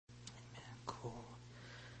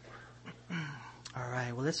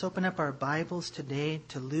right, well, let's open up our Bibles today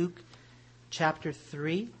to Luke chapter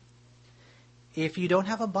 3. If you don't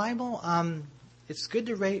have a Bible, it's good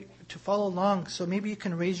to follow along. So maybe you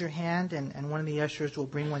can raise your hand and one of the ushers will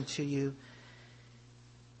bring one to you.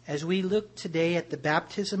 As we look today at the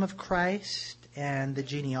baptism of Christ and the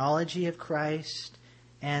genealogy of Christ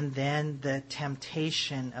and then the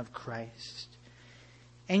temptation of Christ.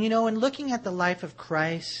 And in looking at the life of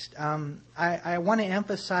Christ, I want to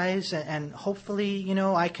emphasize, and hopefully,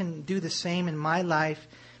 I can do the same in my life,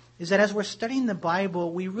 is that as we're studying the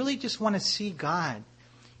Bible, we really just want to see God.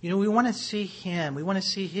 We want to see Him. We want to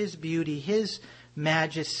see His beauty, His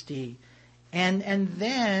majesty. And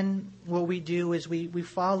then what we do is we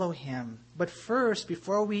follow Him. But first,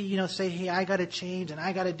 before we, say, hey, I got to change and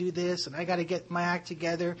I got to do this and I got to get my act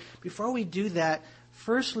together, before we do that,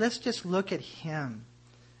 first let's just look at Him.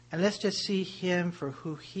 And let's just see Him for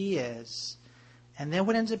who He is. And then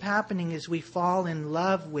what ends up happening is we fall in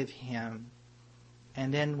love with Him.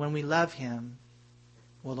 And then when we love Him,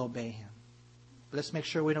 we'll obey Him. Let's make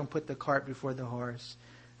sure we don't put the cart before the horse.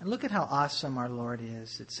 And look at how awesome our Lord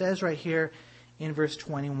is. It says right here in verse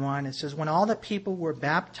 21, it says, when all the people were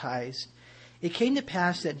baptized, it came to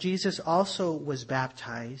pass that Jesus also was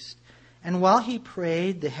baptized. And while He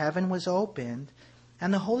prayed, the heaven was opened,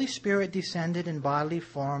 and the Holy Spirit descended in bodily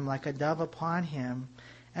form like a dove upon Him.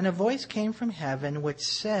 And a voice came from heaven which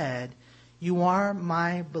said, you are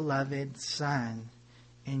my beloved Son,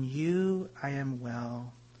 in you I am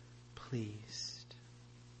well pleased.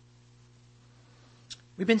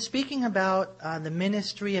 We've been speaking about the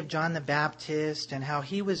ministry of John the Baptist and how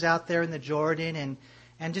he was out there in the Jordan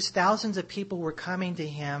and just thousands of people were coming to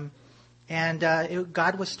him. And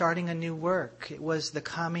God was starting a new work. It was the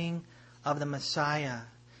coming of the Messiah.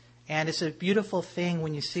 And it's a beautiful thing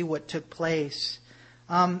when you see what took place.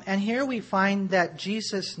 And here we find that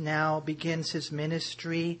Jesus now begins His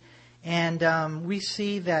ministry. And we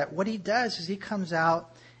see that what He does is He comes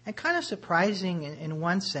out, and kind of surprising in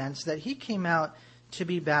one sense, that He came out to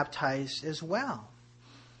be baptized as well.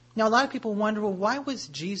 Now, a lot of people wonder, well, why was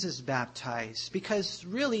Jesus baptized? Because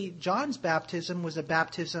really, John's baptism was a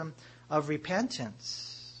baptism of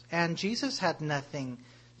repentance. And Jesus had nothing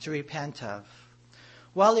to repent of.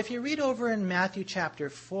 Well, if you read over in Matthew chapter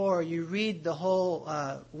 4, you read the whole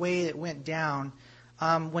way it went down.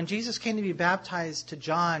 When Jesus came to be baptized to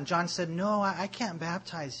John, John said, no, I can't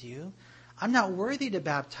baptize you. I'm not worthy to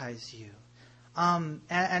baptize you.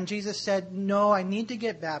 And Jesus said, no, I need to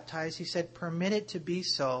get baptized. He said, permit it to be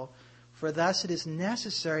so, for thus it is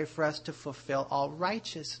necessary for us to fulfill all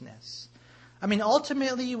righteousness. I mean,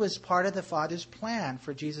 ultimately it was part of the Father's plan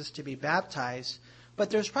for Jesus to be baptized. But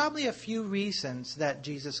there's probably a few reasons that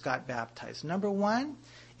Jesus got baptized. Number one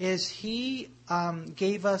is He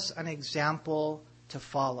gave us an example to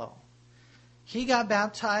follow. He got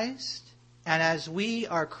baptized, and as we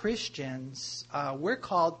are Christians, we're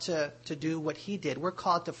called to do what He did. We're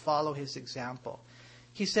called to follow His example.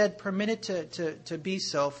 He said, permit it to be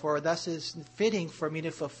so, for thus is fitting for me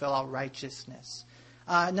to fulfill all righteousness.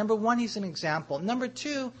 Number one, He's an example. Number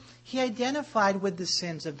two, He identified with the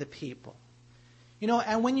sins of the people.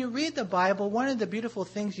 And when you read the Bible, one of the beautiful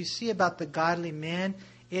things you see about the godly men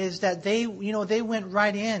is that they went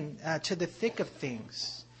right in to the thick of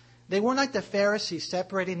things. They weren't like the Pharisees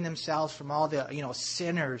separating themselves from all the,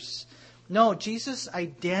 sinners. No, Jesus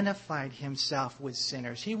identified Himself with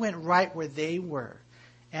sinners. He went right where they were.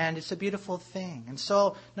 And it's a beautiful thing. And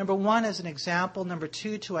so, number one, as an example. Number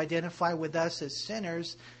two, to identify with us as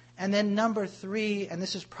sinners. And then number three, and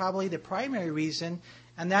this is probably the primary reason,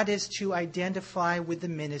 and that is to identify with the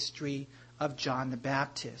ministry of John the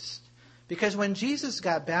Baptist. Because when Jesus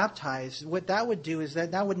got baptized, what that would do is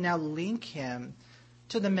that would now link Him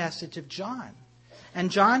to the message of John.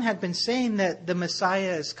 And John had been saying that the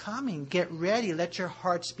Messiah is coming. Get ready. Let your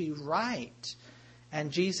hearts be right.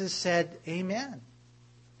 And Jesus said, amen.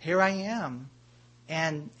 Here I am.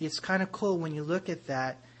 And it's kind of cool when you look at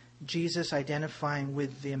that, Jesus identifying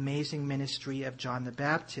with the amazing ministry of John the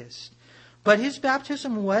Baptist. But his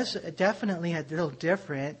baptism was definitely a little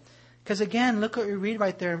different. Because again, look what we read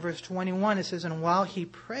right there in verse 21. It says, and while he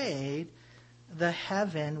prayed, the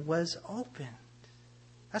heaven was opened.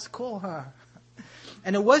 That's cool, huh?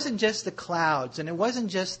 And it wasn't just the clouds. And it wasn't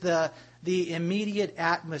just the immediate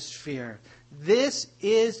atmosphere. This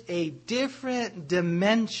is a different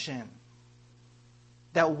dimension.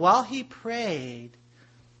 That while he prayed,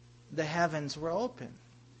 the heavens were open.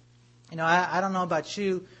 I don't know about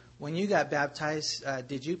you. When you got baptized,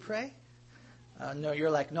 did you pray? No,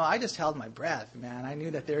 you're like, no, I just held my breath, man. I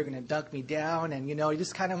knew that they were going to dunk me down. And, you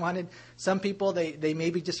just kind of wanted, some people, they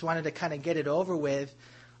maybe just wanted to kind of get it over with.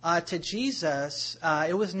 to Jesus,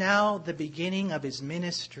 it was now the beginning of his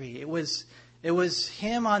ministry. It was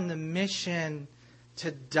him on the mission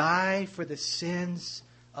to die for the sins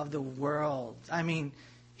of the world. I mean,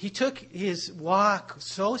 he took his walk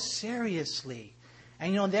so seriously.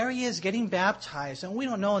 And, there he is getting baptized. And we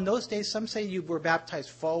don't know. In those days, some say you were baptized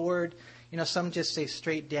forward. Some just say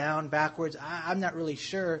straight down, backwards. I'm not really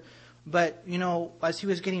sure. But, as he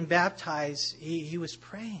was getting baptized, he was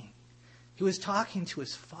praying. He was talking to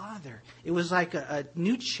his Father. It was like a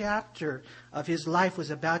new chapter of his life was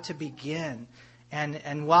about to begin.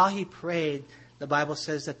 And while he prayed, the Bible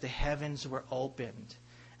says that the heavens were opened.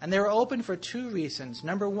 And they were open for two reasons.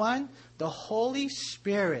 Number one, the Holy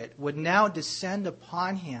Spirit would now descend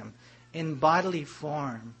upon him in bodily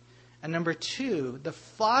form. And number two, the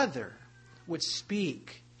Father would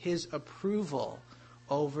speak his approval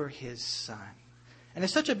over his Son. And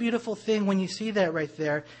it's such a beautiful thing when you see that right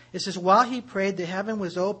there. It says, while he prayed, the heaven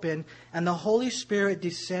was open, and the Holy Spirit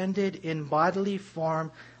descended in bodily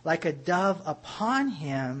form like a dove upon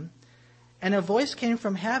him. And a voice came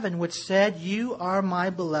from heaven which said, "You are my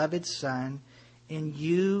beloved Son, in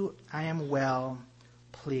you I am well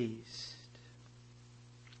pleased."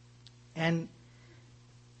 And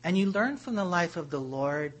you learn from the life of the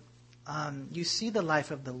Lord. You see the life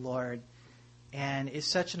of the Lord. And it's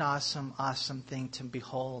such an awesome, awesome thing to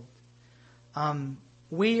behold.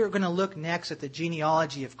 We are going to look next at the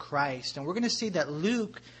genealogy of Christ. And we're going to see that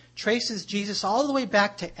Luke traces Jesus all the way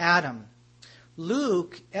back to Adam.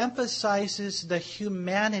 Luke emphasizes the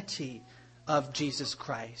humanity of Jesus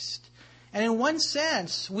Christ. And in one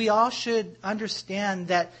sense, we all should understand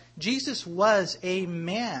that Jesus was a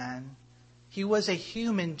man. He was a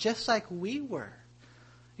human just like we were.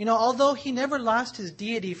 Although he never lost his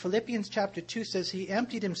deity, Philippians chapter 2 says he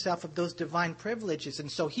emptied himself of those divine privileges.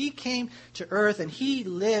 And so he came to earth and he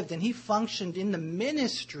lived and he functioned in the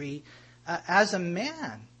ministry as a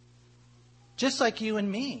man, just like you and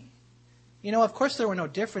me. Of course there were no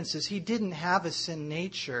differences. He didn't have a sin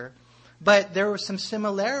nature, but there were some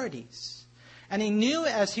similarities. And he knew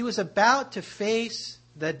as he was about to face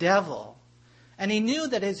the devil, and he knew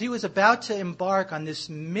that as he was about to embark on this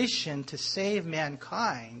mission to save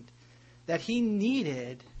mankind, that he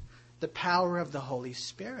needed the power of the Holy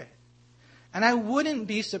Spirit. And I wouldn't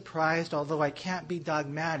be surprised, although I can't be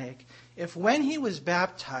dogmatic, if when he was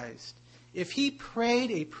baptized, if he prayed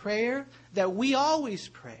a prayer that we always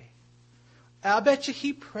pray. I bet you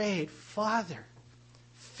he prayed, "Father,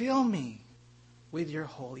 fill me with your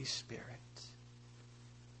Holy Spirit.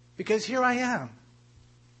 Because here I am,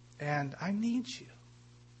 and I need you."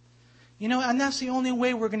 And that's the only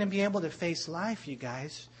way we're going to be able to face life, you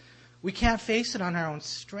guys. We can't face it on our own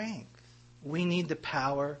strength. We need the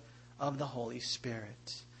power of the Holy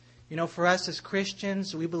Spirit. For us as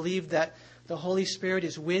Christians, we believe that the Holy Spirit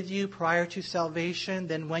is with you prior to salvation.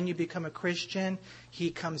 Then when you become a Christian,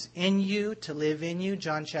 He comes in you to live in you,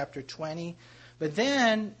 John chapter 20. But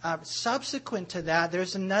then, subsequent to that,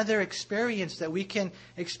 there's another experience that we can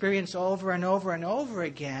experience over and over and over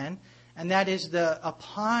again. And that is the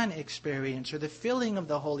upon experience, or the filling of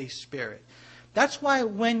the Holy Spirit. That's why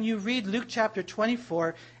when you read Luke chapter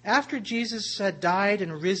 24, after Jesus died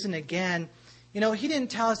and risen again, He didn't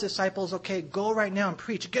tell His disciples, "Okay, go right now and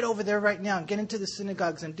preach. Get over there right now and get into the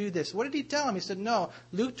synagogues and do this." What did He tell them? He said, no,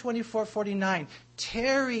 Luke 24:49,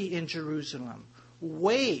 "Tarry in Jerusalem.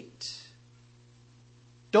 Wait.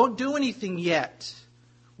 Don't do anything yet.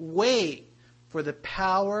 Wait for the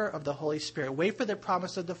power of the Holy Spirit. Wait for the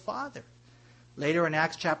promise of the Father." Later in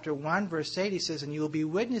Acts chapter 1, verse 8, He says, "And you will be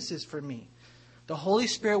witnesses for me." The Holy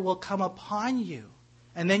Spirit will come upon you,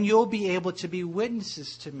 and then you'll be able to be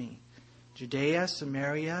witnesses to me. Judea,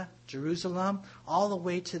 Samaria, Jerusalem, all the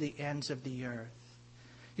way to the ends of the earth.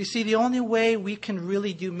 You see, the only way we can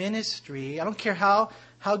really do ministry, I don't care how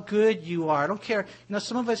good you are. I don't care.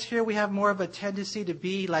 Some of us here, we have more of a tendency to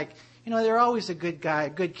be like, they're always a good guy, a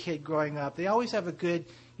good kid growing up. They always have a good,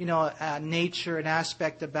 nature and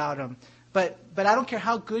aspect about them. But I don't care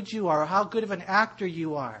how good you are or how good of an actor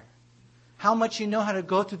you are. How much you know how to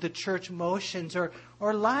go through the church motions or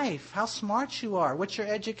life. How smart you are. What your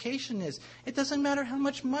education is. It doesn't matter how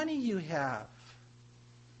much money you have.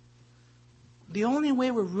 The only way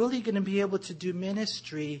we're really going to be able to do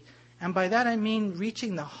ministry, and by that I mean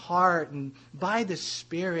reaching the heart and by the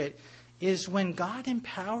Spirit, is when God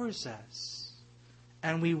empowers us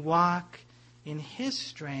and we walk in His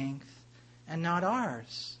strength and not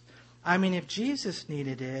ours. I mean, if Jesus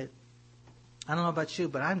needed it, I don't know about you,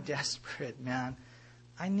 but I'm desperate, man.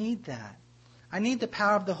 I need that. I need the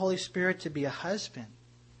power of the Holy Spirit to be a husband.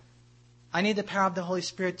 I need the power of the Holy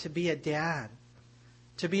Spirit to be a dad,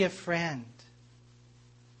 to be a friend.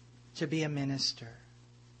 to be a minister.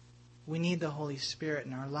 We need the Holy Spirit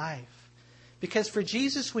in our life. Because for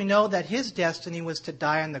Jesus, we know that his destiny was to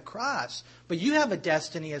die on the cross. But you have a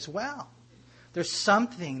destiny as well. There's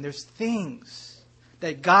things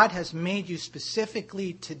that God has made you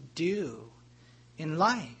specifically to do in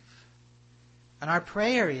life. And my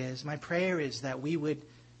prayer is that we would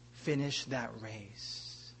finish that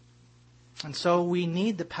race. And so we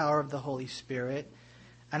need the power of the Holy Spirit.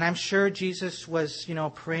 And I'm sure Jesus was,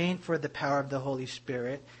 praying for the power of the Holy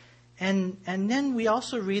Spirit. And then we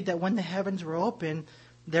also read that when the heavens were open,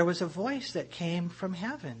 there was a voice that came from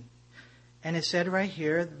heaven. And it said right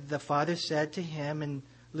here, the Father said to him in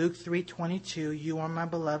Luke 3:22, "You are my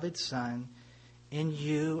beloved Son. In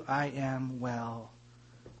you I am well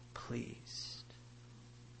pleased."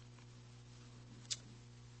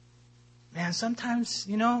 Man, sometimes,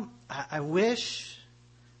 I wish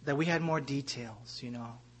that we had more details,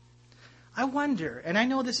 I wonder, and I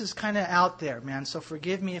know this is kind of out there, man, so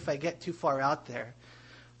forgive me if I get too far out there.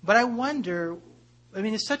 But I wonder,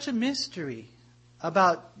 it's such a mystery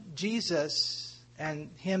about Jesus and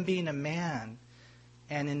him being a man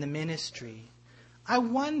and in the ministry. I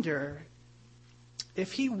wonder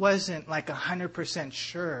if he wasn't like 100%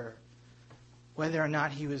 sure whether or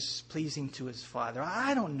not he was pleasing to his Father.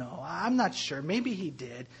 I don't know. I'm not sure. Maybe he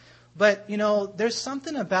did. But, there's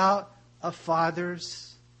something about a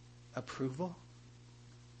father's approval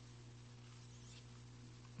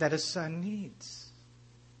that a son needs,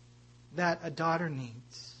 that a daughter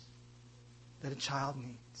needs, that a child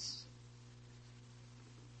needs.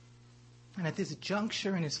 And at this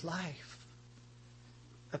juncture in his life,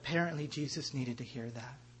 apparently Jesus needed to hear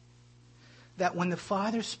that. That when the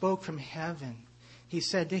Father spoke from heaven, he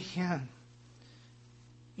said to him,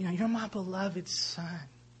 "You're my beloved Son,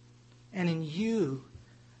 and in you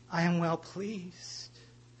I am well pleased."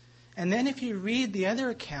 And then if you read the other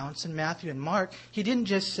accounts in Matthew and Mark, he didn't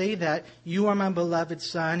just say that, "You are my beloved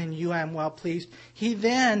Son, and you I am well pleased." He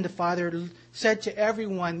then, the Father, said to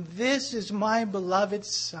everyone, "This is my beloved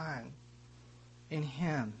Son. In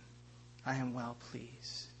him I am well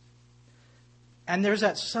pleased." And there's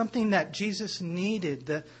that something that Jesus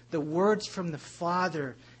needed, the words from the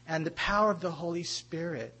Father and the power of the Holy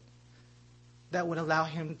Spirit that would allow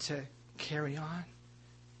him to carry on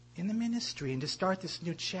in the ministry and to start this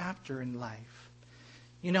new chapter in life.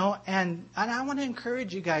 And I want to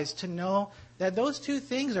encourage you guys to know that those two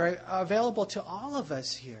things are available to all of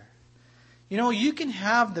us here. You can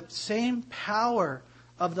have the same power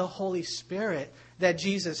of the Holy Spirit that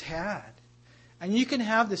Jesus had. And you can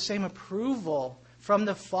have the same approval from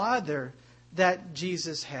the Father that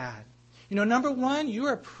Jesus had. Number one, you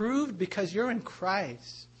are approved because you're in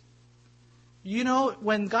Christ.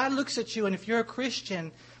 When God looks at you, and if you're a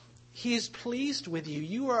Christian, He is pleased with you.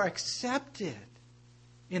 You are accepted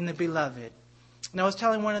in the Beloved. And I was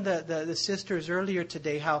telling one of the sisters earlier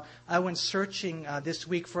today how I went searching this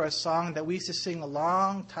week for a song that we used to sing a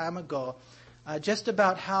long time ago, just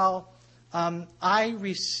about how I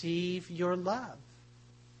receive your love.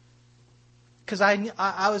 Because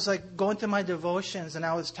I was like going through my devotions and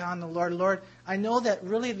I was telling the Lord, I know that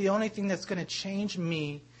really the only thing that's going to change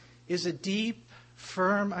me is a deep,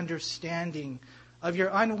 firm understanding of your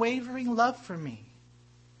unwavering love for me.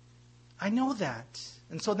 I know that.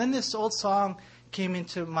 And so then this old song came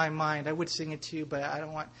into my mind. I would sing it to you, but I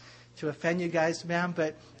don't want to offend you guys, ma'am.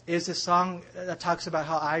 But it's a song that talks about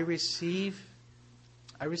how I receive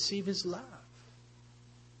His love.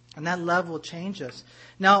 And that love will change us.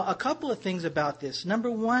 Now, a couple of things about this.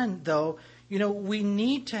 Number one, though, we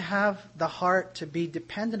need to have the heart to be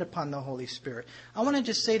dependent upon the Holy Spirit. I want to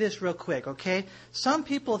just say this real quick, okay? Some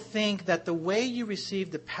people think that the way you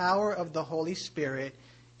receive the power of the Holy Spirit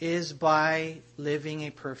is by living a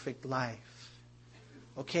perfect life.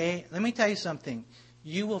 Okay? Let me tell you something.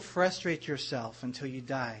 You will frustrate yourself until you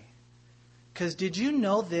die. Because did you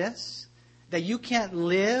know this? That you can't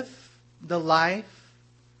live the life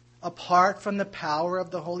apart from the power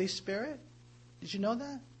of the Holy Spirit? Did you know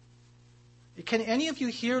that? Can any of you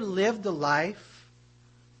here live the life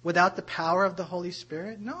without the power of the Holy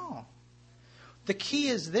Spirit? No. The key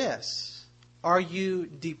is this. Are you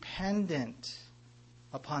dependent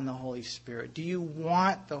upon the Holy Spirit? Do you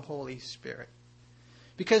want the Holy Spirit?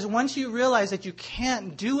 Because once you realize that you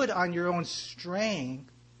can't do it on your own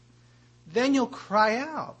strength, then you'll cry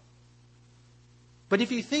out. But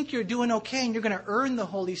if you think you're doing okay and you're going to earn the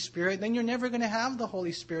Holy Spirit, then you're never going to have the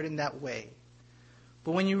Holy Spirit in that way.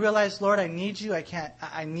 But when you realize, Lord, I need you,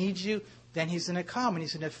 I need you, then He's going to come and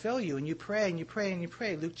He's going to fill you. And you pray and you pray and you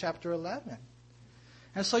pray. Luke chapter 11.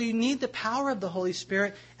 And so you need the power of the Holy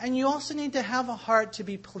Spirit, and you also need to have a heart to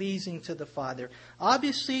be pleasing to the Father.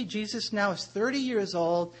 Obviously, Jesus now is 30 years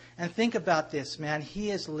old, and think about this, man. He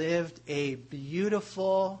has lived a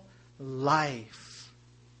beautiful life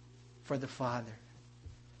for the Father.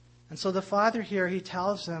 And so the Father here, he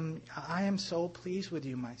tells him, I am so pleased with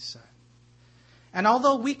you, my son. And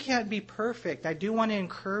although we can't be perfect, I do want to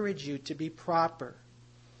encourage you to be proper,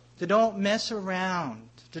 to don't mess around,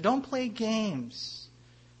 to don't play games,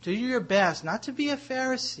 to do your best, not to be a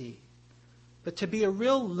Pharisee, but to be a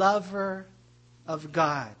real lover of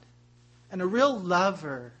God and a real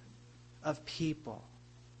lover of people,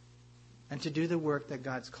 and to do the work that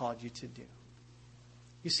God's called you to do.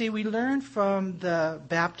 You see, we learn from the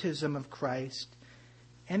baptism of Christ,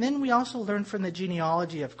 and then we also learn from the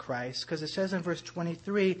genealogy of Christ, because it says in verse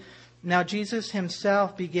 23, now Jesus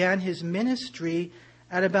himself began his ministry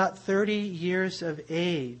at about 30 years of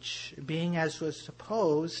age, being as was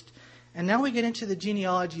supposed. And now we get into the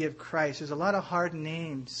genealogy of Christ. There's a lot of hard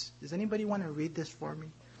names. Does anybody want to read this for me?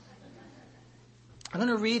 I'm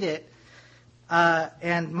going to read it.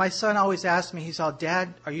 And my son always asks me, he's all,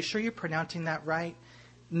 Dad, are you sure you're pronouncing that right?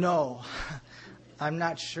 No, I'm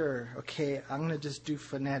not sure. Okay, I'm going to just do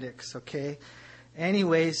phonetics, okay?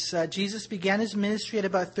 Anyways, Jesus began his ministry at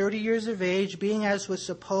about 30 years of age, being as was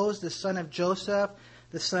supposed the son of Joseph,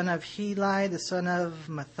 the son of Heli, the son of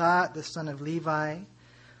Mathat, the son of Levi,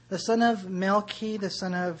 the son of Melchi, the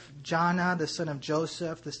son of Janna, the son of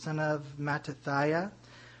Joseph, the son of Mattathiah,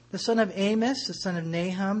 the son of Amos, the son of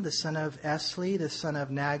Nahum, the son of Esli, the son of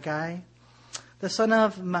Nagai, the son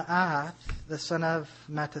of Maath, the son of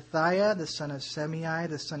Mattathiah, the son of Semei,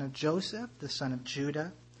 the son of Joseph, the son of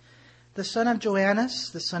Judah, the son of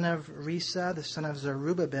Joannes, the son of Risa, the son of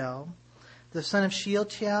Zerubbabel, the son of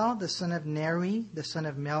Shealtiel, the son of Neri, the son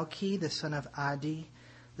of Melchi, the son of Adi,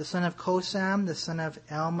 the son of Kosam, the son of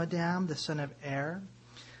Elmadam, the son of Er,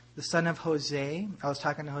 the son of Jose. I was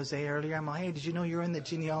talking to Jose earlier. I'm like, hey, did you know you're in the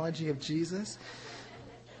genealogy of Jesus?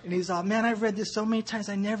 And he's all, man, I've read this so many times.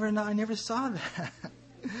 I never saw that.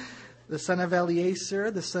 The son of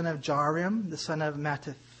Eliezer, the son of Jorim, the son of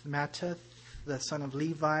Mattith, the son of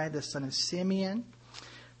Levi, the son of Simeon,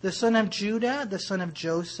 the son of Judah, the son of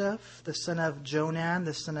Joseph, the son of Jonan,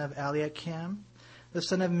 the son of Eliakim, the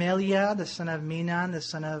son of Meliah, the son of Menan, the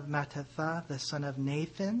son of Mattatha, the son of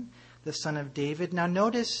Nathan, the son of David. Now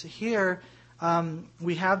notice here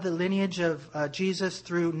we have the lineage of Jesus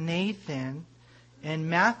through Nathan. In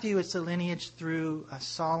Matthew, it's the lineage through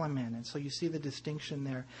Solomon. And so you see the distinction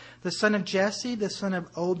there. The son of Jesse, the son of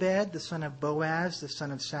Obed, the son of Boaz, the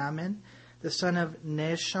son of Salmon, the son of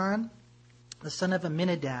Nahshon, the son of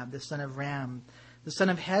Amminadab, the son of Ram, the son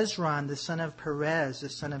of Hezron, the son of Perez, the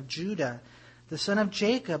son of Judah, the son of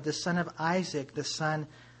Jacob, the son of Isaac, the son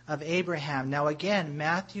of Abraham. Now again,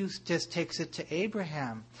 Matthew just takes it to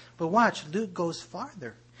Abraham. But watch, Luke goes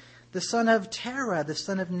farther. The son of Terah, the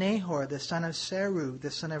son of Nahor, the son of Serug, the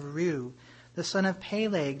son of Reu, the son of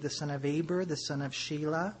Peleg, the son of Eber, the son of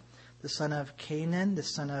Shelah, the son of Canaan, the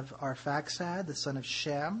son of Arphaxad, the son of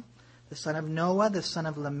Shem, the son of Noah, the son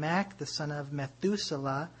of Lamech, the son of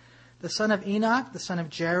Methuselah, the son of Enoch, the son of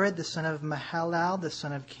Jared, the son of Mahalalel, the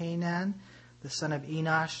son of Canaan, the son of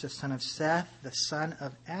Enosh, the son of Seth, the son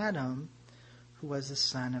of Adam, who was the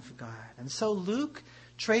son of God. And so Luke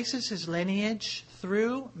traces his lineage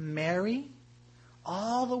through Mary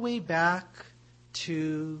all the way back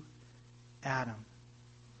to Adam.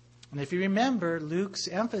 And if you remember, Luke's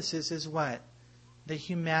emphasis is what? The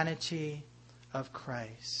humanity of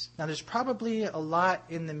Christ. Now there's probably a lot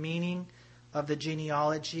in the meaning of the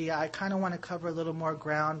genealogy. I kind of want to cover a little more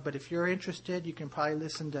ground, but if you're interested, you can probably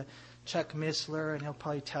listen to Chuck Missler, and he'll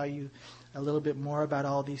probably tell you a little bit more about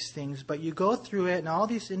all these things. But you go through it, and all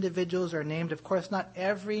these individuals are named. Of course, not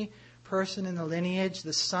every person in the lineage,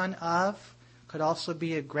 the son of, could also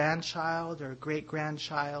be a grandchild or a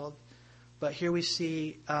great-grandchild. But here we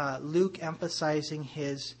see Luke emphasizing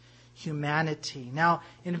his humanity. Now,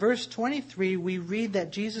 in verse 23, we read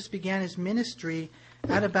that Jesus began his ministry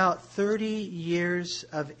at about 30 years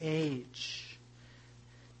of age.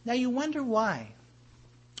 Now, you wonder why.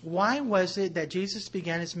 Why was it that Jesus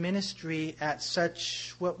began his ministry at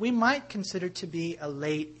such what we might consider to be a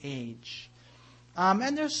late age?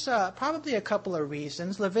 And there's probably a couple of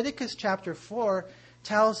reasons. Leviticus chapter 4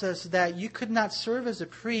 tells us that you could not serve as a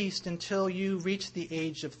priest until you reached the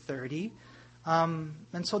age of 30. And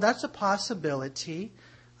so that's a possibility.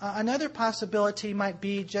 Another possibility might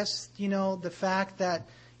be just, the fact that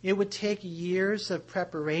it would take years of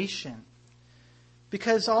preparation.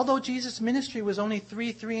 Because although Jesus' ministry was only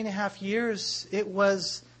 3.5 years, it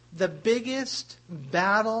was the biggest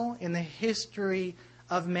battle in the history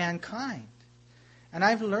of mankind. And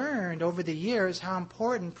I've learned over the years how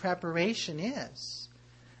important preparation is.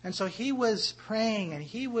 And so he was praying, and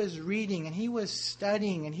he was reading, and he was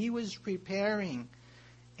studying, and he was preparing.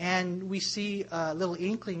 And we see a little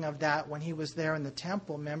inkling of that when he was there in the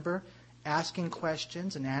temple, remember? Asking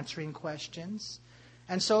questions and answering questions.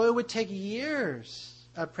 And so it would take years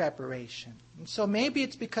of preparation. And so maybe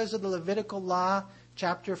it's because of the Levitical law,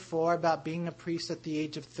 chapter 4, about being a priest at the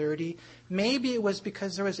age of 30. Maybe it was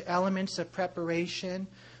because there was elements of preparation.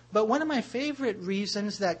 But one of my favorite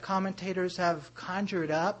reasons that commentators have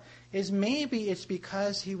conjured up is maybe it's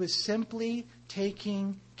because he was simply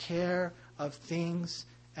taking care of things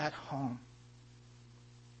at home.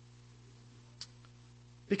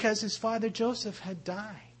 Because his father Joseph had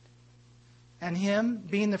died. And him,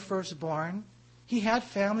 being the firstborn, he had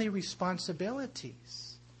family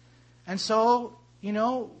responsibilities. And so,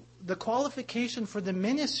 the qualification for the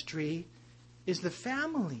ministry is the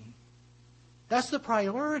family. That's the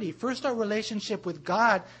priority. First our relationship with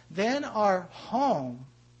God, then our home,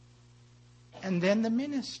 and then the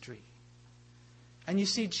ministry. And you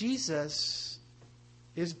see, Jesus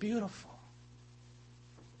is beautiful.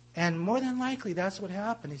 And more than likely, that's what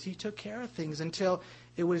happened, is he took care of things until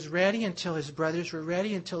it was ready, until his brothers were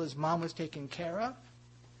ready, until his mom was taken care of.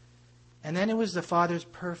 And then it was the Father's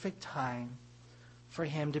perfect time for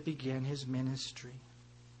him to begin his ministry.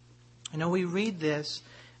 We read this,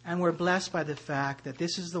 and we're blessed by the fact that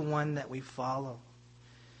this is the one that we follow.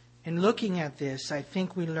 In looking at this, I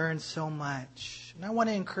think we learn so much. And I want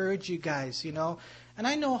to encourage you guys, and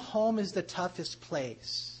I know home is the toughest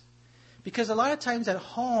place. Because a lot of times at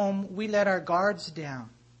home, we let our guards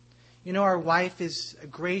down. Our wife is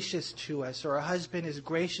gracious to us, or our husband is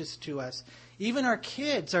gracious to us. Even our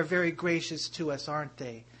kids are very gracious to us, aren't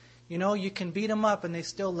they? You can beat them up and they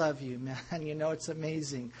still love you, man. It's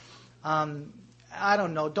amazing. I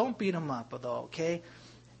don't know. Don't beat them up, though, okay?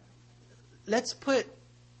 Let's put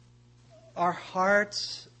our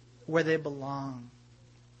hearts where they belong.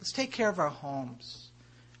 Let's take care of our homes.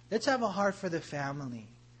 Let's have a heart for the family.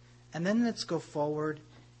 And then let's go forward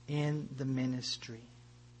in the ministry.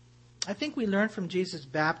 I think we learn from Jesus'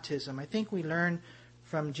 baptism. I think we learn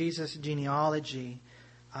from Jesus' genealogy.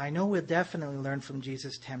 I know we'll definitely learn from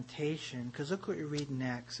Jesus' temptation, because look what we read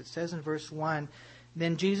next. It says in verse 1,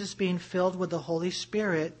 "Then Jesus, being filled with the Holy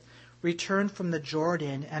Spirit, returned from the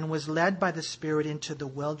Jordan and was led by the Spirit into the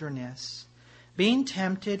wilderness, being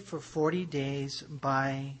tempted for 40 days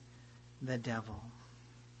by the devil."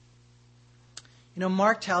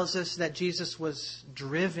 Mark tells us that Jesus was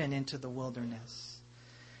driven into the wilderness.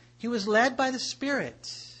 He was led by the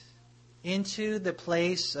Spirit into the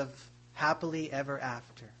place of happily ever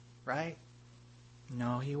after, right?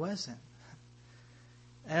 No, he wasn't.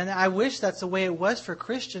 And I wish that's the way it was for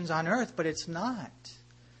Christians on earth, but it's not.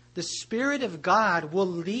 The Spirit of God will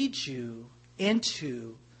lead you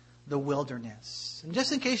into the wilderness. And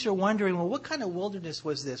just in case you're wondering, well, what kind of wilderness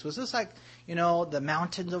was this? Was this like, the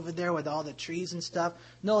mountains over there with all the trees and stuff?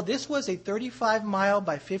 No, this was a 35-mile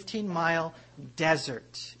by 15-mile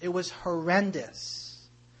desert. It was horrendous.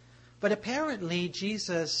 But apparently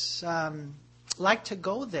Jesus liked to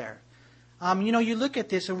go there. You look at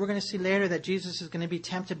this, and we're going to see later that Jesus is going to be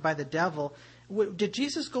tempted by the devil. Did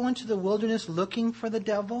Jesus go into the wilderness looking for the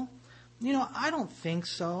devil? I don't think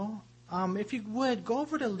so. If you would, go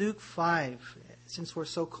over to Luke 5, since we're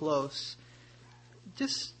so close.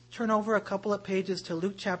 Just turn over a couple of pages to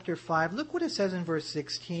Luke chapter 5. Look what it says in verse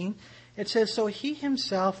 16. It says, "So he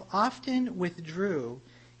himself often withdrew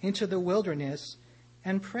into the wilderness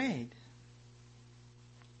and prayed."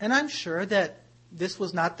 And I'm sure that this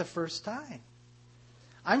was not the first time.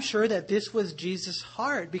 I'm sure that this was Jesus'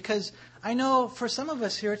 heart, because I know for some of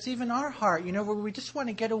us here, it's even our heart, where we just want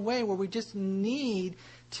to get away, where we just need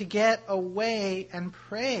to get away and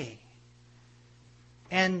pray.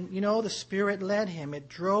 And, the Spirit led him. It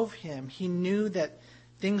drove him. He knew that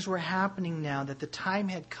things were happening now, that the time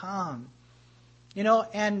had come.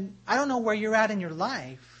 And I don't know where you're at in your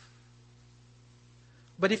life,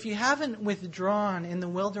 but if you haven't withdrawn in the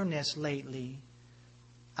wilderness lately,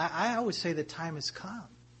 I always say the time has come.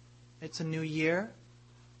 It's a new year.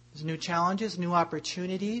 There's new challenges, new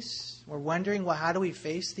opportunities. We're wondering, well, how do we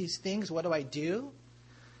face these things? What do I do?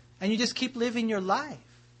 And you just keep living your life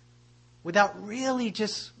without really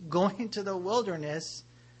just going to the wilderness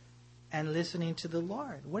and listening to the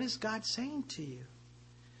Lord. What is God saying to you?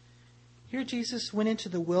 Here Jesus went into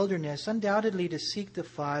the wilderness undoubtedly to seek the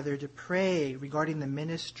Father, to pray regarding the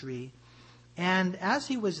ministry. And as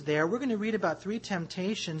he was there, we're going to read about 3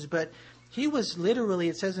 temptations, but he was literally,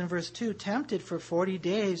 it says in verse 2, tempted for 40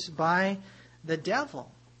 days by the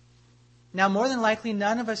devil. Now, more than likely,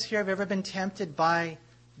 none of us here have ever been tempted by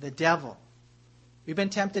the devil. We've been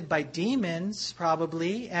tempted by demons,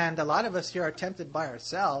 probably, and a lot of us here are tempted by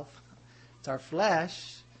ourselves. It's our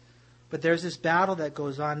flesh. But there's this battle that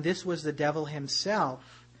goes on. This was the devil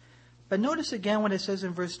himself. But notice again what it says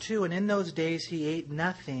in verse 2, and in those days he ate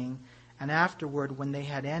nothing, and afterward, when they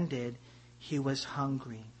had ended, he was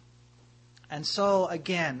hungry. And so,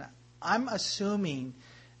 again, I'm assuming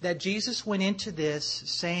that Jesus went into this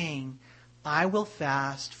saying, I will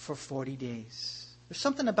fast for 40 days. There's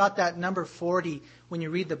something about that number 40 when you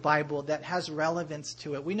read the Bible that has relevance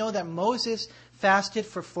to it. We know that Moses fasted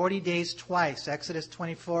for 40 days twice, Exodus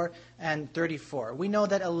 24 and 34. We know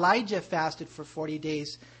that Elijah fasted for 40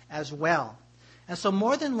 days as well. And so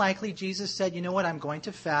more than likely, Jesus said, you know what, I'm going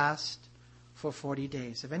to fast for 40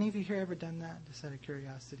 days. Have any of you here ever done that? Just out of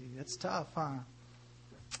curiosity. That's tough, huh?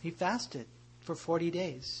 He fasted for 40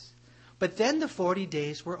 days. But then the 40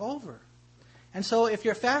 days were over. And so if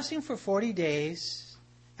you're fasting for 40 days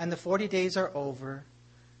and the 40 days are over,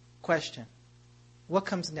 question, what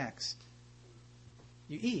comes next?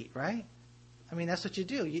 You eat, right? I mean, that's what you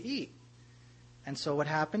do. You eat. And so what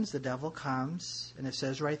happens? The devil comes, and it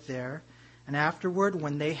says right there, and afterward,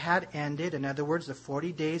 when they had ended, in other words, the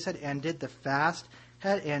 40 days had ended, the fast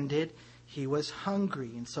had ended, he was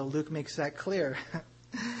hungry. And so Luke makes that clear.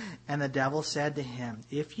 And the devil said to him,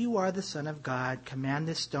 if you are the Son of God, command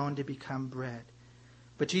this stone to become bread.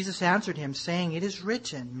 But Jesus answered him, saying, it is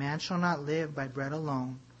written, man shall not live by bread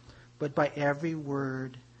alone, but by every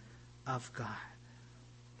word of God.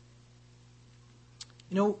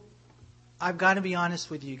 You know, I've got to be honest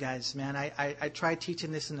with you guys, man. I tried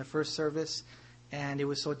teaching this in the first service, and it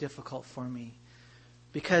was so difficult for me.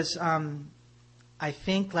 Because I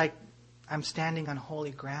think like I'm standing on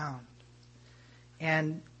holy ground.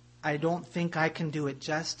 And I don't think I can do it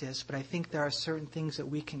justice, but I think there are certain things that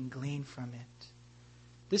we can glean from it.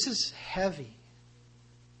 This is heavy,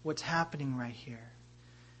 what's happening right here.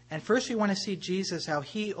 And first we want to see Jesus, how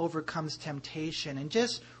he overcomes temptation, and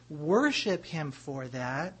just worship him for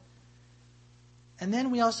that. And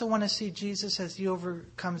then we also want to see Jesus as he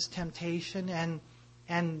overcomes temptation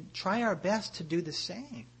and try our best to do the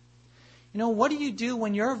same. You know, what do you do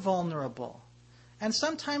when you're vulnerable? And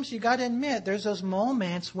sometimes you got to admit, there's those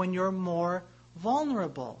moments when you're more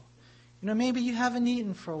vulnerable. You know, maybe you haven't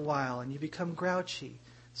eaten for a while and you become grouchy.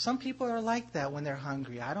 Some people are like that when they're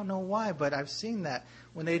hungry. I don't know why, but I've seen that.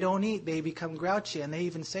 When they don't eat, they become grouchy. And they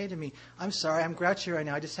even say to me, I'm sorry, I'm grouchy right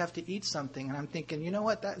now. I just have to eat something. And I'm thinking, you know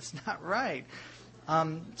what? That's not right.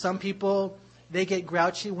 Some people, they get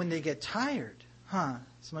grouchy when they get tired.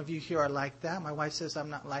 Some of you here are like that. My wife says I'm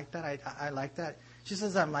not like that. I like that. She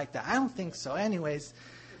says I'm like that. I don't think so. Anyways,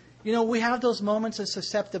 you know, we have those moments of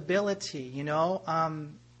susceptibility, you know.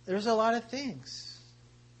 There's a lot of things.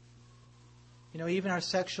 You know, even our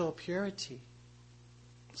sexual purity.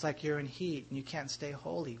 It's like you're in heat and you can't stay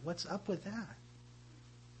holy. What's up with that?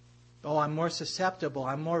 Oh, I'm more susceptible.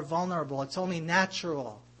 I'm more vulnerable. It's only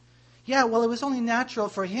natural. Yeah, well, it was only natural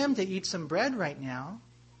for him to eat some bread right now.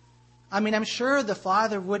 I mean, I'm sure the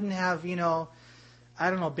father wouldn't have, you know,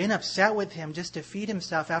 been upset with him just to feed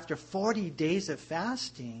himself after 40 days of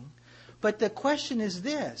fasting. But the question is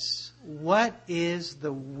this: what is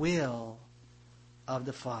the will of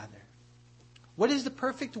the Father? What is the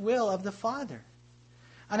perfect will of the Father?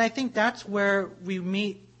 And I think that's where we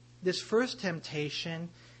meet this first temptation,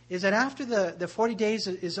 is that after the 40 days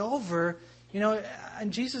is over, you know,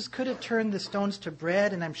 and Jesus could have turned the stones to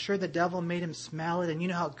bread, and I'm sure the devil made him smell it, and you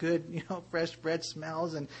know how good, you know, fresh bread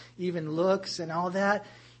smells and even looks and all that,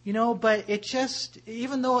 you know, but it just,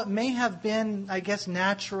 even though it may have been, I guess,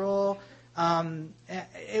 natural,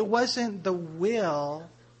 it wasn't the will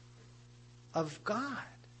of God.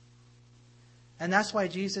 And that's why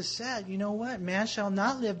Jesus said, you know what? Man shall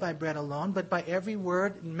not live by bread alone, but by every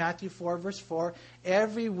word, in Matthew 4, verse 4,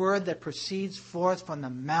 every word that proceeds forth from the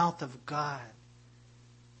mouth of God.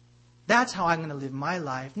 That's how I'm going to live my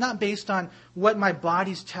life. Not based on what my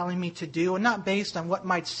body's telling me to do, and not based on what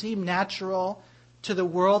might seem natural to the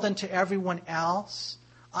world and to everyone else.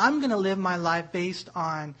 I'm going to live my life based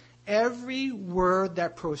on every word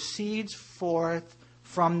that proceeds forth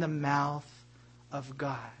from the mouth of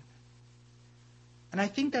God. And I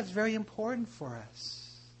think that's very important for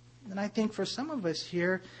us. And I think for some of us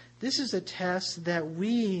here, this is a test that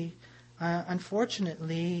we,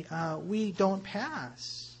 unfortunately, we don't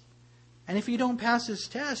pass. And if you don't pass this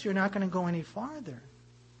test, you're not going to go any farther.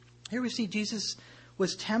 Here we see Jesus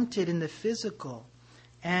was tempted in the physical,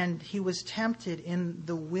 and he was tempted in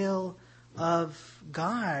the will of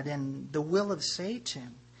God and the will of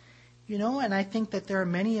Satan. And I think that there are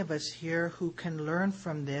many of us here who can learn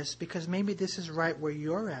from this, because maybe this is right where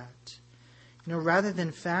you're at. Rather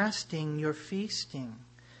than fasting, you're feasting.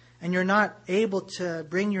 And you're not able to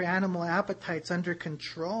bring your animal appetites under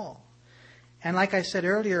control. And like I said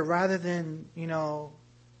earlier, rather than,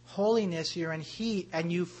 holiness, you're in heat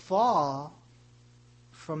and you fall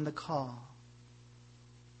from the call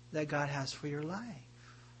that God has for your life.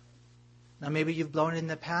 Now maybe you've blown it in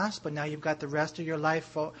the past, but now you've got the rest of your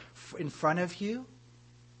life in front of you.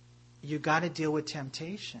 You've got to deal with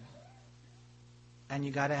temptation. And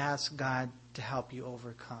you got to ask God to help you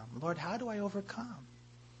overcome. Lord, how do I overcome?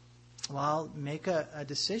 Well, make a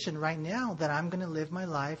decision right now that I'm going to live my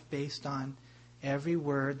life based on every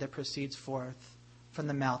word that proceeds forth from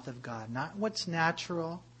the mouth of God. Not what's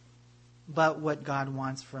natural, but what God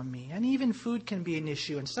wants from me. And even food can be an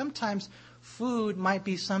issue. And sometimes food might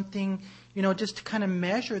be something, just to kind of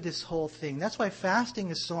measure this whole thing. That's why fasting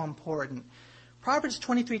is so important. Proverbs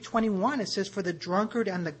 23:21, it says, "For the drunkard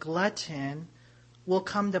and the glutton will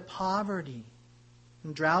come to poverty,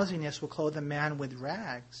 and drowsiness will clothe a man with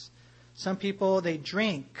rags." Some people, they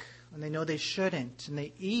drink and they know they shouldn't, and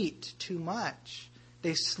they eat too much.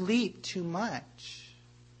 They sleep too much.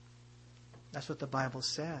 That's what the Bible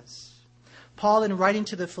says. Paul, in writing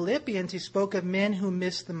to the Philippians, he spoke of men who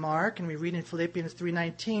missed the mark, and we read in Philippians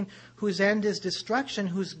 3:19, whose end is destruction,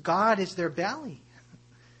 whose God is their belly.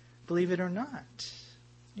 Believe it or not.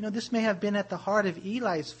 This may have been at the heart of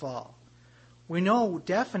Eli's fall. We know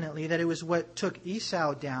definitely that it was what took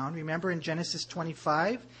Esau down. Remember in Genesis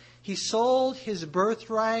 25? He sold his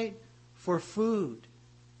birthright for food.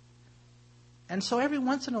 And so every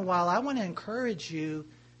once in a while, I want to encourage you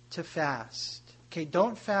to fast. Okay,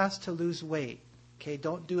 don't fast to lose weight. Okay,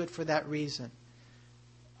 don't do it for that reason.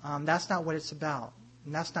 That's not what it's about.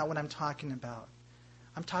 And that's not what I'm talking about.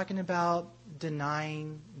 I'm talking about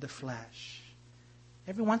denying the flesh.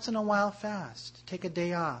 Every once in a while, fast. Take a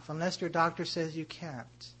day off, unless your doctor says you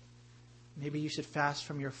can't. Maybe you should fast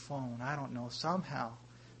from your phone. I don't know. Somehow,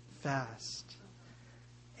 fast.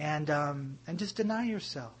 And just deny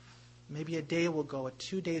yourself. Maybe a day will go,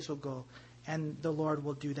 2 days will go, and the Lord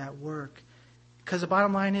will do that work. Because the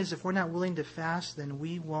bottom line is, if we're not willing to fast, then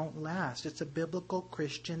we won't last. It's a biblical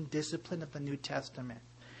Christian discipline of the New Testament.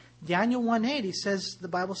 Daniel 1:8, the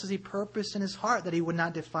Bible says he purposed in his heart that he would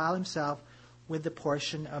not defile himself with the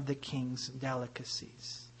portion of the king's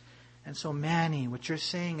delicacies. And so, Manny, what you're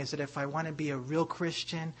saying is that if I want to be a real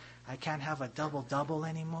Christian, I can't have a double-double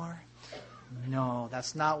anymore? No,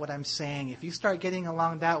 that's not what I'm saying. If you start getting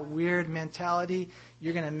along that weird mentality,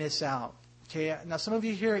 you're going to miss out. Okay? Now, some of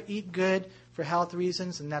you here eat good for health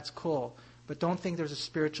reasons, and that's cool. But don't think there's a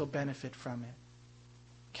spiritual benefit from it.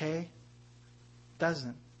 Okay?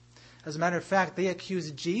 Doesn't. As a matter of fact, they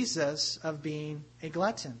accused Jesus of being a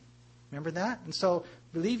glutton. Remember that? And so,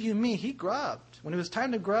 believe you me, he grubbed. When it was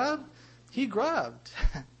time to grub, he grubbed.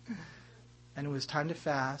 And it was time to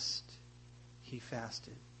fast, he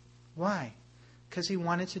fasted. Why? Because he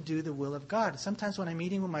wanted to do the will of God. Sometimes when I'm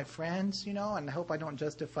eating with my friends, and I hope I don't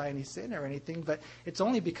justify any sin or anything, but it's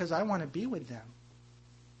only because I want to be with them.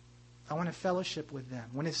 I want to fellowship with them.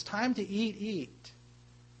 When it's time to eat, eat.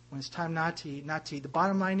 When it's time not to eat, not to eat. The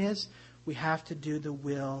bottom line is, we have to do the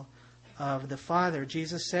will of the Father.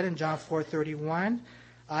 Jesus said in John 4:31,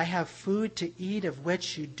 "I have food to eat of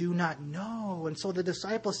which you do not know." And so the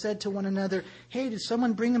disciples said to one another, "Hey, did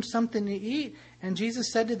someone bring him something to eat?" And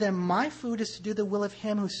Jesus said to them, "My food is to do the will of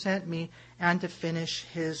him who sent me and to finish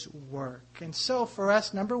his work." And so for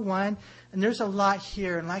us, number one, and there's a lot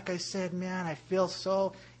here. And like I said, man, I feel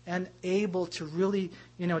so unable to really,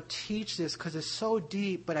 teach this because it's so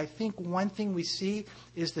deep. But I think one thing we see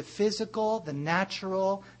is the physical, the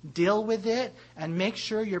natural, deal with it, and make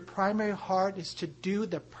sure your primary heart is to do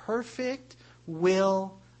the perfect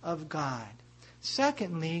will of God.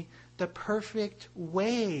 Secondly, the perfect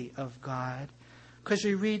way of God. Because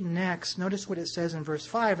we read next, notice what it says in verse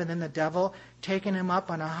 5, "And then the devil, taking him up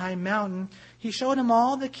on a high mountain, he showed him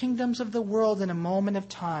all the kingdoms of the world in a moment of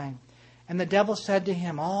time. And the devil said to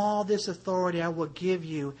him, 'All this authority I will give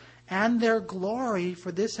you, and their glory, for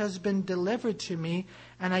this has been delivered to me,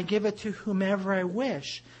 and I give it to whomever I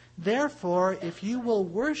wish. Therefore, if you will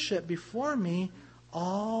worship before me,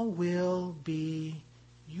 all will be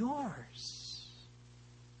yours.'"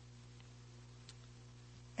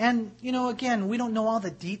 And, again, we don't know all the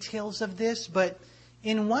details of this, but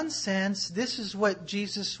in one sense, this is what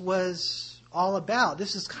Jesus was all about.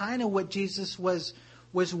 This is kind of what Jesus was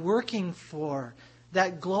working for.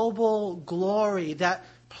 That global glory, that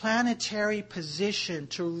planetary position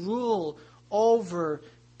to rule over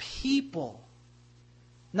people.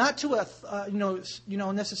 Not to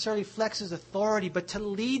necessarily flex his authority, but to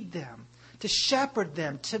lead them, to shepherd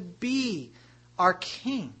them, to be our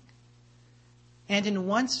king. And in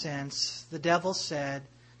one sense, the devil said,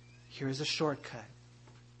 here's a shortcut.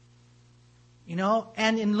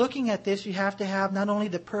 And in looking at this, you have to have not only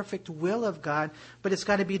the perfect will of God, but it's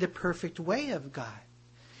got to be the perfect way of God.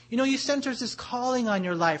 You sense there's this calling on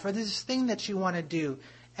your life, or this thing that you want to do.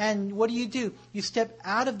 And what do? You step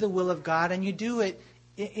out of the will of God and you do it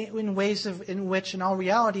in ways in which, in all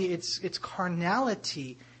reality, it's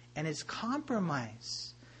carnality and it's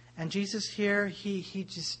compromise. And Jesus here, he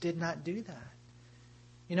just did not do that.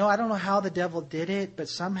 I don't know how the devil did it, but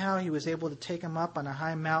somehow he was able to take him up on a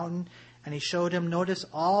high mountain, and he showed him, notice,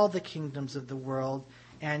 all the kingdoms of the world,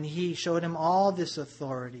 and he showed him all this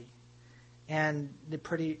authority. And it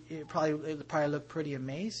probably looked pretty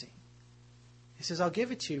amazing. He says, I'll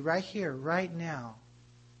give it to you right here, right now.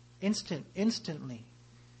 Instantly.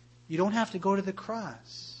 You don't have to go to the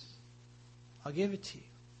cross. I'll give it to you.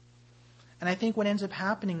 And I think what ends up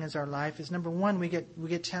happening in our life is, number one, we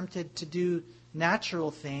get tempted to do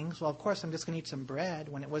natural things. Well, of course, I'm just going to eat some bread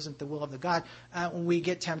when it wasn't the will of the God. We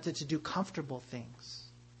get tempted to do comfortable things.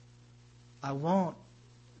 I won't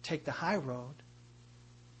take the high road.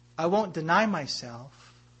 I won't deny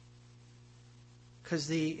myself, because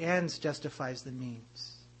the ends justifies the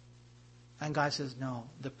means. And God says, no,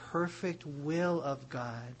 the perfect will of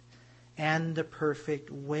God and the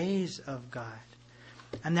perfect ways of God.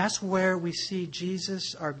 And that's where we see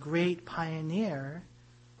Jesus, our great pioneer,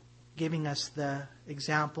 giving us the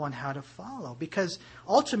example on how to follow. Because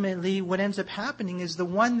ultimately what ends up happening is the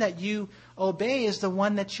one that you obey is the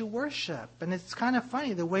one that you worship. And it's kind of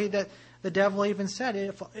funny the way that the devil even said,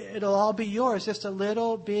 it'll all be yours. Just a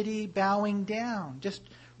little bitty bowing down. Just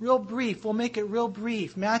real brief. We'll make it real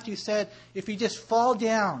brief. Matthew said, if you just fall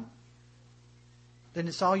down, then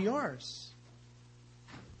it's all yours.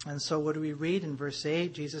 And so what do we read in verse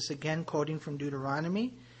 8? Jesus again quoting from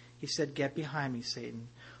Deuteronomy. He said, get behind me, Satan.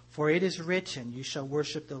 For it is written, you shall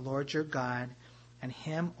worship the Lord your God, and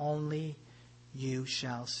him only you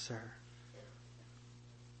shall serve.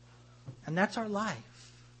 And that's our life.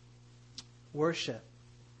 Worship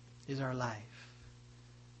is our life.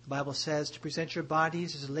 The Bible says to present your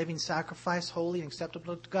bodies as a living sacrifice, holy and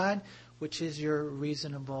acceptable to God, which is your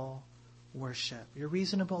reasonable worship, your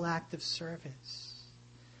reasonable act of service.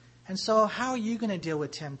 And so how are you going to deal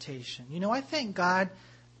with temptation? I thank God,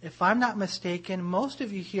 if I'm not mistaken, most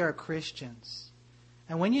of you here are Christians.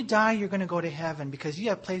 And when you die, you're going to go to heaven because you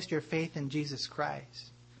have placed your faith in Jesus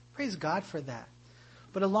Christ. Praise God for that.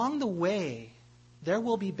 But along the way, there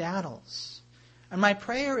will be battles. And my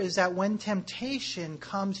prayer is that when temptation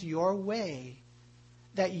comes your way,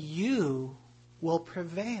 that you will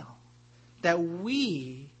prevail. That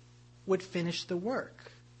we would finish the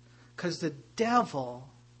work. Because the devil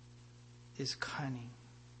is cunning.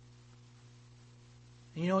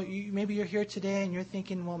 Maybe you're here today and you're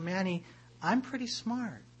thinking, well, Manny, I'm pretty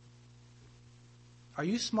smart. Are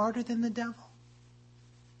you smarter than the devil?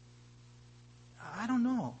 I don't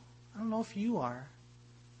know. I don't know if you are.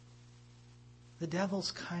 The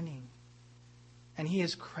devil's cunning. And he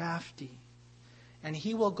is crafty. And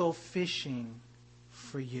he will go fishing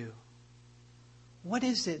for you. What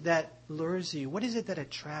is it that lures you? What is it that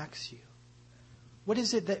attracts you? What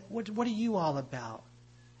is it that, what are you all about?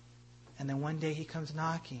 And then one day he comes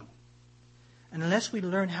knocking. And unless we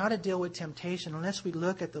learn how to deal with temptation, unless we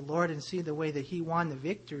look at the Lord and see the way that he won the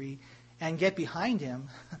victory and get behind him,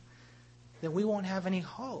 then we won't have any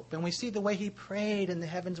hope. And we see the way he prayed and the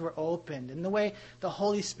heavens were opened, and the way the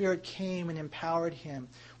Holy Spirit came and empowered him.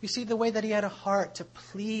 We see the way that he had a heart to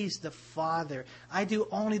please the Father. I do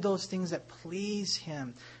only those things that please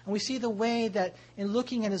him. And we see the way that in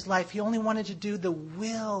looking at his life, he only wanted to do the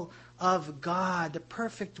will of God, the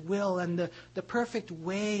perfect will and the perfect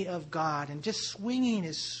way of God, and just swinging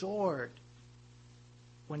his sword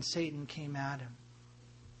when Satan came at him.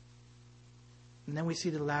 And then we see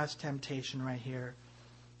the last temptation right here.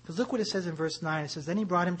 Because look what it says in verse 9. It says, then he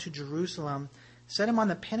brought him to Jerusalem, set him on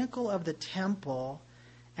the pinnacle of the temple,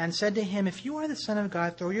 and said to him, if you are the Son of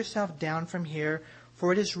God, throw yourself down from here,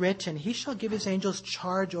 for it is written, he shall give his angels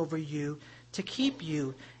charge over you to keep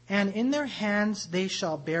you, and in their hands they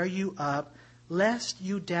shall bear you up, lest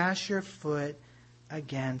you dash your foot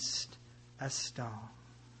against a stone.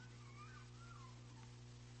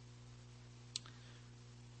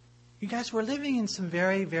 You guys, we're living in some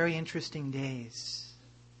very, very interesting days.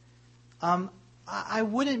 I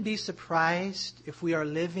wouldn't be surprised if we are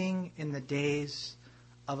living in the days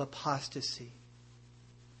of apostasy.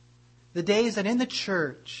 The days that in the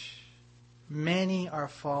church, many are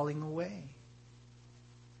falling away.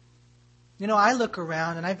 I look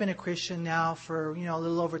around, and I've been a Christian now for, a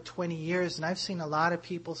little over 20 years, and I've seen a lot of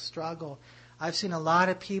people struggle. I've seen a lot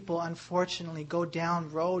of people, unfortunately, go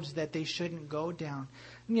down roads that they shouldn't go down.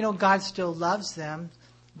 God still loves them,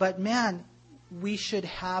 but man, we should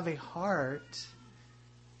have a heart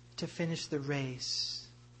to finish the race.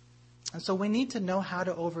 And so we need to know how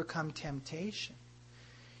to overcome temptation.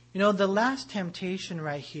 The last temptation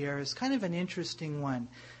right here is kind of an interesting one.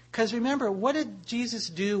 Because remember, what did Jesus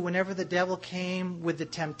do whenever the devil came with the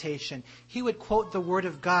temptation? He would quote the Word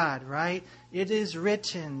of God, right? It is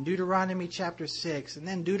written, Deuteronomy chapter 6, and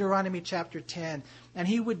then Deuteronomy chapter 10. And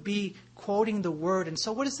he would be quoting the Word. And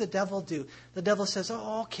so what does the devil do? The devil says,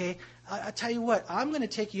 oh, okay, I tell you what, I'm going to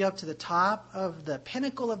take you up to the top of the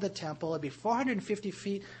pinnacle of the temple. It'll be 450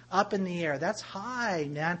 feet up in the air. That's high,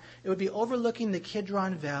 man. It would be overlooking the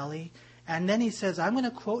Kidron Valley. And then he says, I'm going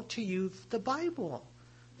to quote to you the Bible.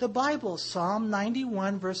 The Bible, Psalm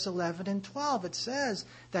 91, verse 11 and 12, it says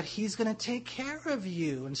that He's going to take care of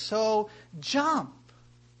you. And so, jump.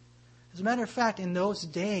 As a matter of fact, in those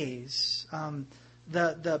days,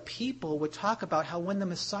 the people would talk about how when the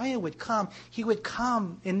Messiah would come, He would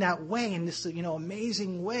come in that way, in this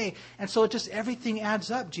amazing way. And so just everything adds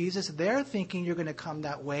up. Jesus, they're thinking you're going to come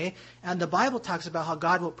that way. And the Bible talks about how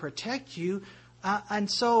God will protect you. And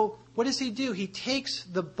so, what does He do? He takes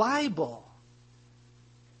the Bible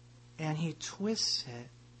and he twists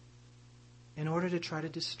it in order to try to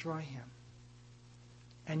destroy him.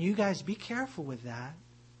 And you guys, be careful with that.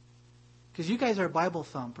 Because you guys are Bible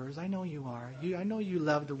thumpers. I know you are. I know you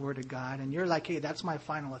love the Word of God. And you're like, hey, that's my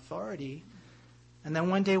final authority. And then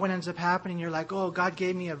one day what ends up happening, you're like, oh, God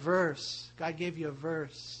gave me a verse. God gave you a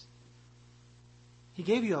verse. He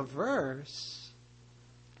gave you a verse?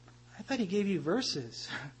 I thought He gave you verses.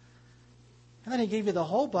 I thought He gave you the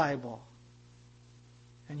whole Bible.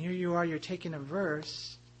 And here you are, you're taking a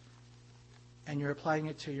verse and you're applying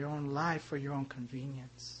it to your own life for your own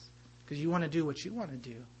convenience. Because you want to do what you want to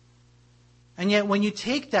do. And yet when you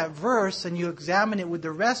take that verse and you examine it with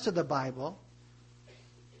the rest of the Bible,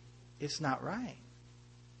 it's not right.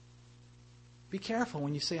 Be careful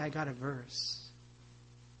when you say, I got a verse.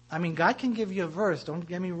 I mean, God can give you a verse, don't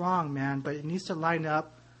get me wrong, man, but it needs to line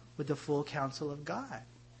up with the full counsel of God.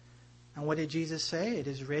 And what did Jesus say? It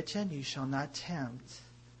is written, you shall not tempt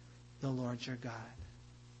the Lord your God.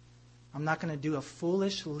 I'm not going to do a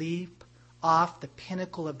foolish leap off the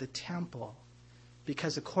pinnacle of the temple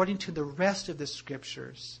because according to the rest of the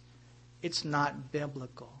scriptures, it's not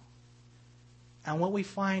biblical. And what we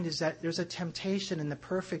find is that there's a temptation in the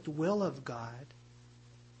perfect will of God.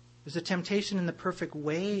 There's a temptation in the perfect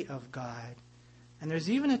way of God. And there's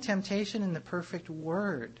even a temptation in the perfect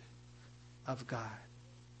word of God.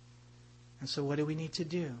 And so what do we need to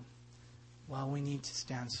do? Well, we need to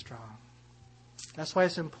stand strong. That's why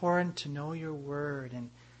it's important to know your word and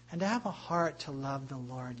to have a heart to love the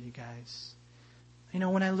Lord, you guys.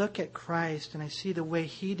 When I look at Christ and I see the way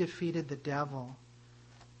He defeated the devil,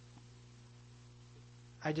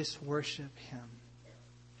 I just worship Him.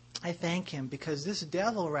 I thank Him because this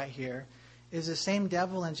devil right here is the same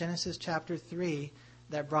devil in Genesis chapter 3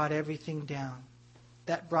 that brought everything down,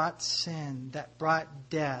 that brought sin, that brought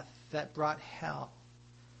death, that brought hell.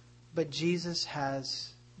 But Jesus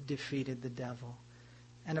has defeated the devil.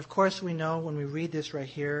 And of course we know when we read this right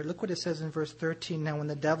here, look what it says in verse 13. Now when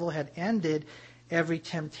the devil had ended every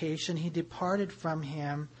temptation, he departed from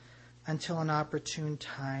him until an opportune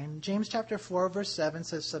time. James chapter 4 verse 7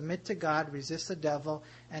 says, submit to God, resist the devil,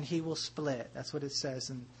 and he will split. That's what it says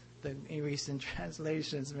in the recent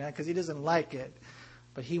translations, man, because he doesn't like it.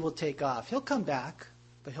 But he will take off. He'll come back,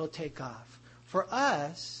 but he'll take off. For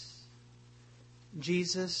us,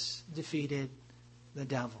 Jesus defeated the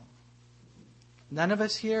devil. None of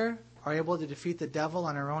us here are able to defeat the devil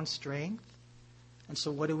on our own strength. And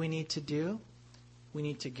so what do we need to do? We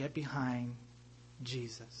need to get behind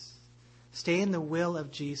Jesus. Stay in the will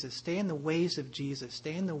of Jesus. Stay in the ways of Jesus.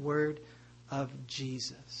 Stay in the word of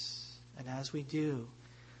Jesus. And as we do,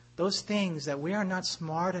 those things that we are not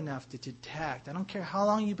smart enough to detect, I don't care how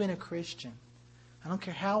long you've been a Christian, I don't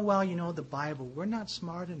care how well you know the Bible, we're not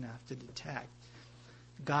smart enough to detect.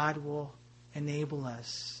 God will enable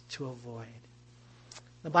us to avoid.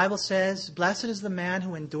 The Bible says, blessed is the man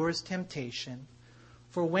who endures temptation,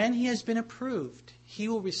 for when he has been approved, he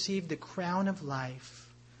will receive the crown of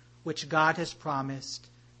life, which God has promised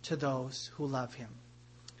to those who love Him.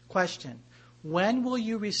 Question, when will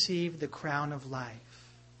you receive the crown of life?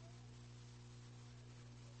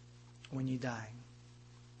 When you die.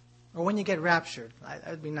 Or when you get raptured.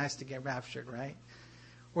 It'd be nice to get raptured, right?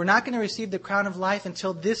 We're not going to receive the crown of life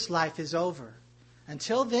until this life is over.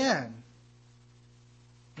 Until then,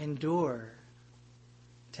 endure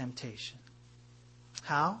temptation.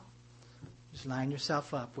 How? Just line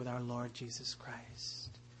yourself up with our Lord Jesus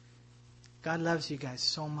Christ. God loves you guys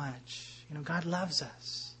so much. You know, God loves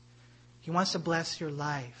us. He wants to bless your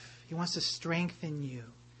life. He wants to strengthen you.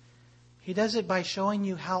 He does it by showing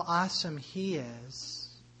you how awesome He is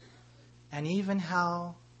and even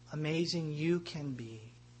how amazing you can be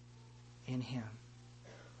in Him.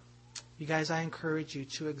 You guys, I encourage you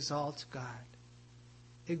to exalt God.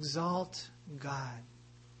 Exalt God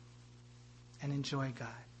and enjoy God.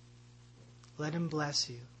 Let Him bless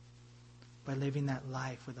you by living that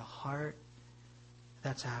life with a heart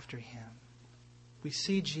that's after Him. We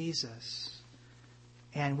see Jesus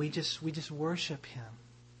and we just worship Him.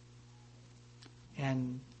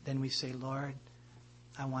 And then we say, Lord,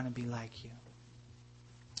 I want to be like You.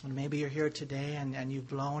 And maybe you're here today and you've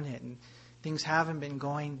blown it and things haven't been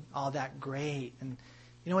going all that great. And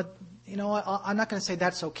you know what? I'm not going to say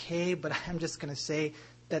that's okay, but I'm just going to say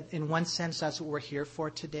that in one sense that's what we're here for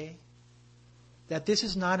today. That this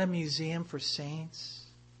is not a museum for saints.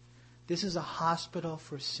 This is a hospital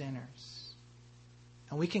for sinners.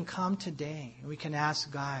 And we can come today and we can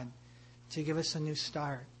ask God to give us a new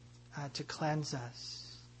start, to cleanse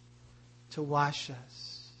us, to wash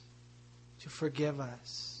us, to forgive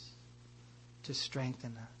us, to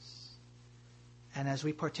strengthen us. And as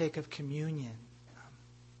we partake of communion,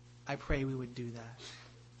 I pray we would do that.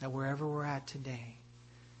 That wherever we're at today,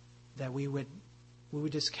 that we would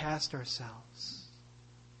just cast ourselves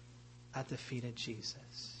at the feet of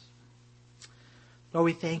Jesus. Lord,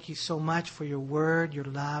 we thank You so much for Your word, Your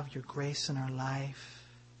love, Your grace in our life.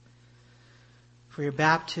 For Your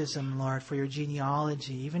baptism, Lord, for Your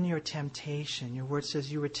genealogy, even Your temptation. Your word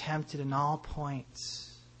says You were tempted in all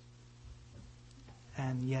points,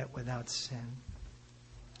 and yet without sin.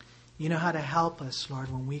 You know how to help us,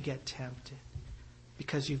 Lord, when we get tempted,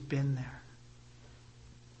 because You've been there.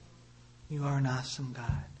 You are an awesome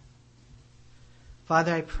God.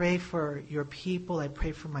 Father, I pray for Your people. I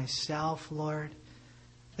pray for myself, Lord,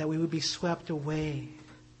 that we would be swept away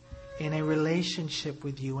in a relationship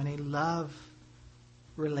with You, in a love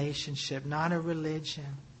relationship, not a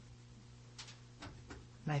religion.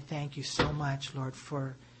 And I thank You so much, Lord,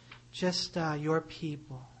 for just Your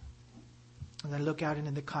people. As I look out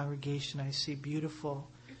into the congregation, I see beautiful,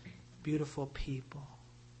 beautiful people.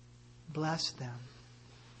 Bless them.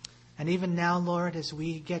 And even now, Lord, as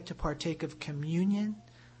we get to partake of communion,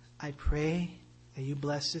 I pray that You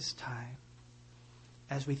bless this time.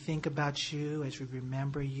 As we think about You, as we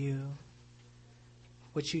remember You,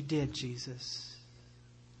 what You did, Jesus,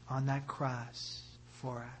 on that cross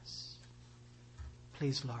for us.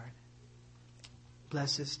 Please, Lord,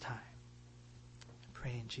 bless this time. I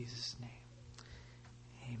pray in Jesus' name.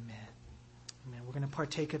 Amen. Amen. We're going to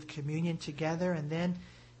partake of communion together, and then,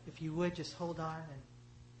 if you would, just hold on and